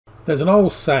There's an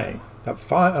old saying that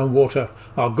fire and water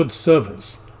are good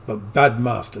servants but bad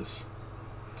masters.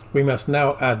 We must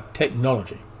now add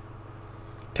technology.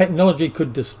 Technology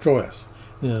could destroy us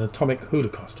in an atomic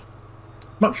holocaust.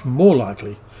 Much more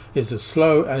likely is the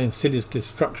slow and insidious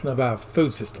destruction of our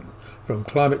food system from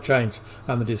climate change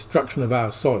and the destruction of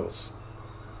our soils.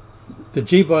 The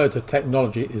G-bio to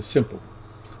technology is simple.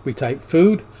 We take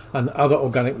food and other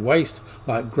organic waste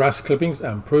like grass clippings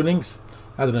and prunings,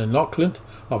 add an inoculant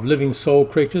of living soil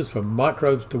creatures from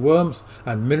microbes to worms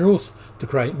and minerals to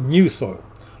create new soil,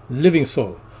 living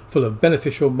soil full of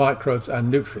beneficial microbes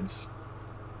and nutrients.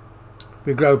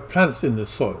 We grow plants in the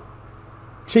soil,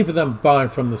 cheaper than buying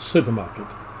from the supermarket.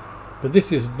 But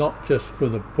this is not just for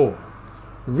the poor.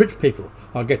 Rich people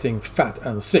are getting fat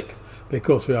and sick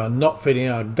because we are not feeding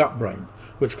our gut brain,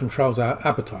 which controls our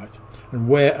appetite and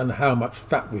where and how much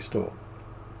fat we store.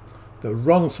 The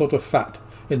wrong sort of fat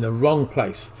in the wrong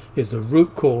place is the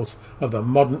root cause of the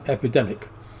modern epidemic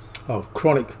of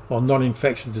chronic or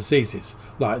non-infectious diseases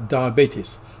like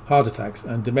diabetes, heart attacks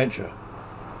and dementia.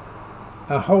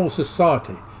 Our whole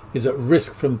society is at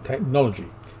risk from technology,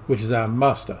 which is our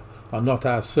master and not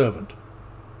our servant.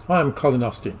 I am Colin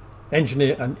Austin,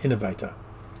 engineer and innovator.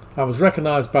 I was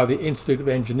recognised by the Institute of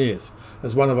Engineers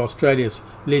as one of Australia's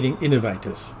leading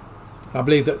innovators. I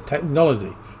believe that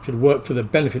technology should work for the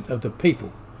benefit of the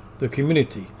people, the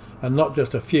community, and not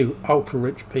just a few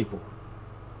ultra-rich people.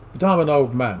 But I'm an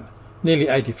old man, nearly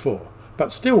 84,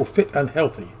 but still fit and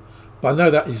healthy. But I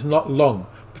know that is not long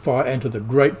before I enter the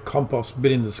great compost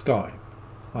bin in the sky.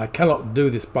 I cannot do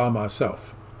this by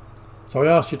myself. So I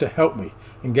ask you to help me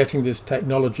in getting this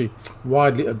technology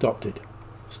widely adopted.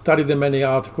 Study the many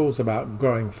articles about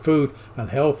growing food and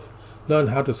health. Learn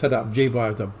how to set up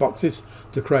G-bio boxes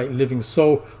to create living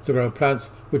soil to grow plants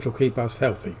which will keep us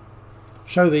healthy.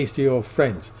 Show these to your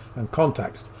friends and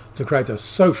contacts to create a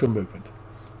social movement.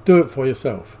 Do it for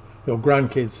yourself, your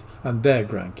grandkids and their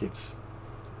grandkids.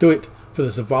 Do it for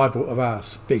the survival of our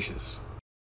species.